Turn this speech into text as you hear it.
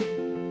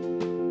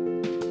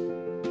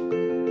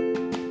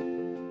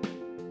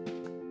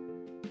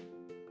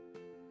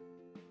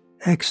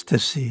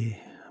Ecstasy,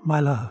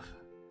 my love.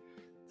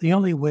 The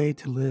only way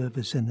to live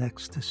is in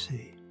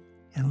ecstasy.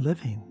 And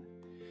living,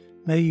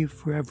 may you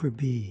forever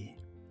be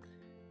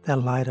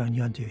that light on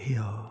yonder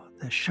hill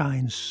that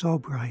shines so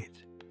bright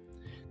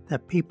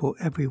that people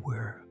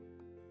everywhere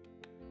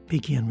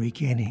begin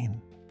regaining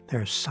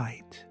their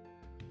sight.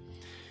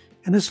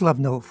 And this love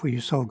note for your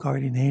soul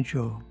guardian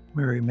angel,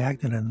 Mary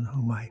Magdalene,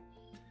 whom I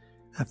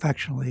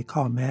affectionately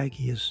call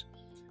Maggie, is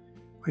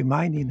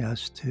reminding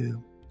us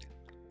to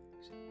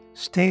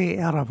stay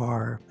out of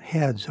our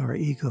heads, our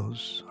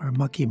egos, our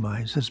monkey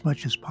minds as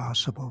much as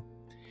possible,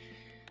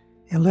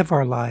 and live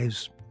our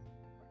lives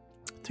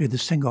through the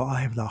single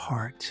eye of the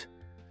heart,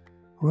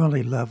 where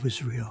only love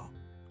is real,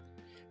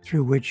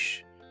 through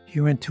which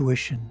your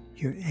intuition,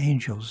 your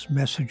angels,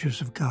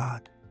 messengers of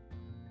God,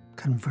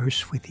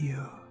 converse with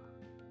you.